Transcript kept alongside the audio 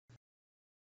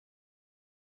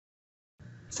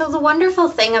So the wonderful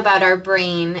thing about our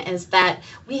brain is that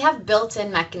we have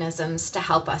built-in mechanisms to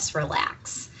help us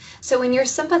relax. So when your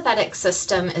sympathetic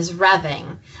system is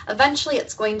revving, eventually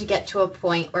it's going to get to a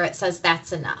point where it says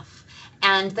that's enough.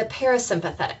 And the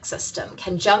parasympathetic system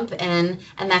can jump in,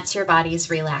 and that's your body's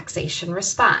relaxation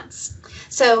response.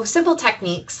 So simple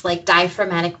techniques like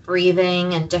diaphragmatic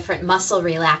breathing and different muscle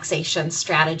relaxation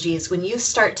strategies, when you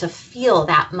start to feel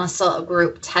that muscle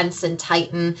group tense and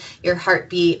tighten, your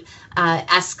heartbeat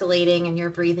escalating and your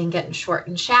breathing getting short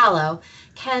and shallow,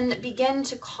 can begin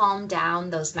to calm down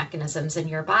those mechanisms in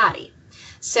your body.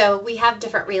 So we have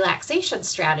different relaxation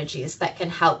strategies that can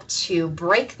help to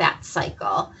break that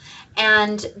cycle,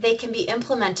 and they can be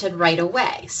implemented right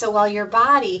away. So while your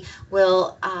body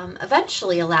will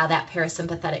eventually allow that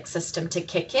parasympathetic system to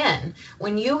kick in,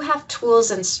 when you have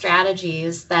tools and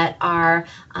strategies that are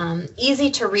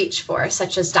easy to reach for,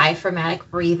 such as diaphragmatic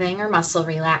breathing or muscle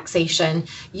relaxation,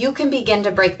 you can begin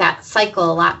to break that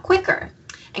cycle a lot quicker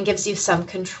and gives you some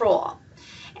control.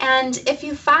 And if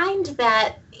you find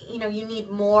that you need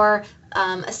more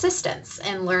assistance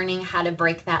in learning how to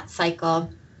break that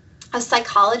cycle, a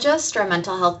psychologist or a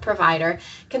mental health provider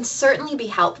can certainly be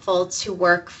helpful to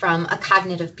work from a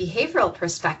cognitive behavioral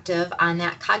perspective on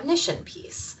that cognition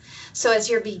piece. So as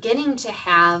you're beginning to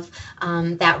have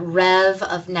that rev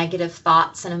of negative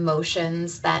thoughts and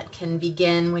emotions that can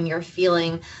begin when you're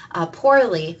feeling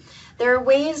poorly, there are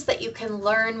ways that you can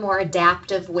learn more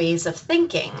adaptive ways of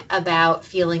thinking about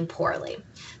feeling poorly.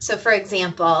 So for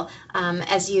example,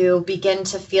 as you begin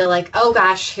to feel like, oh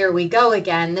gosh, here we go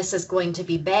again, this is going to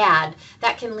be bad,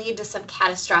 that can lead to some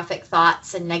catastrophic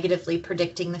thoughts and negatively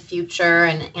predicting the future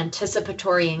and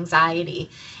anticipatory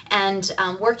anxiety. And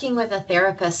working with a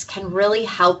therapist can really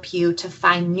help you to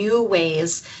find new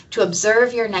ways to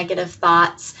observe your negative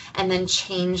thoughts and then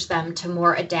change them to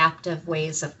more adaptive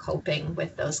ways of coping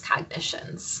with those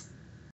cognitions.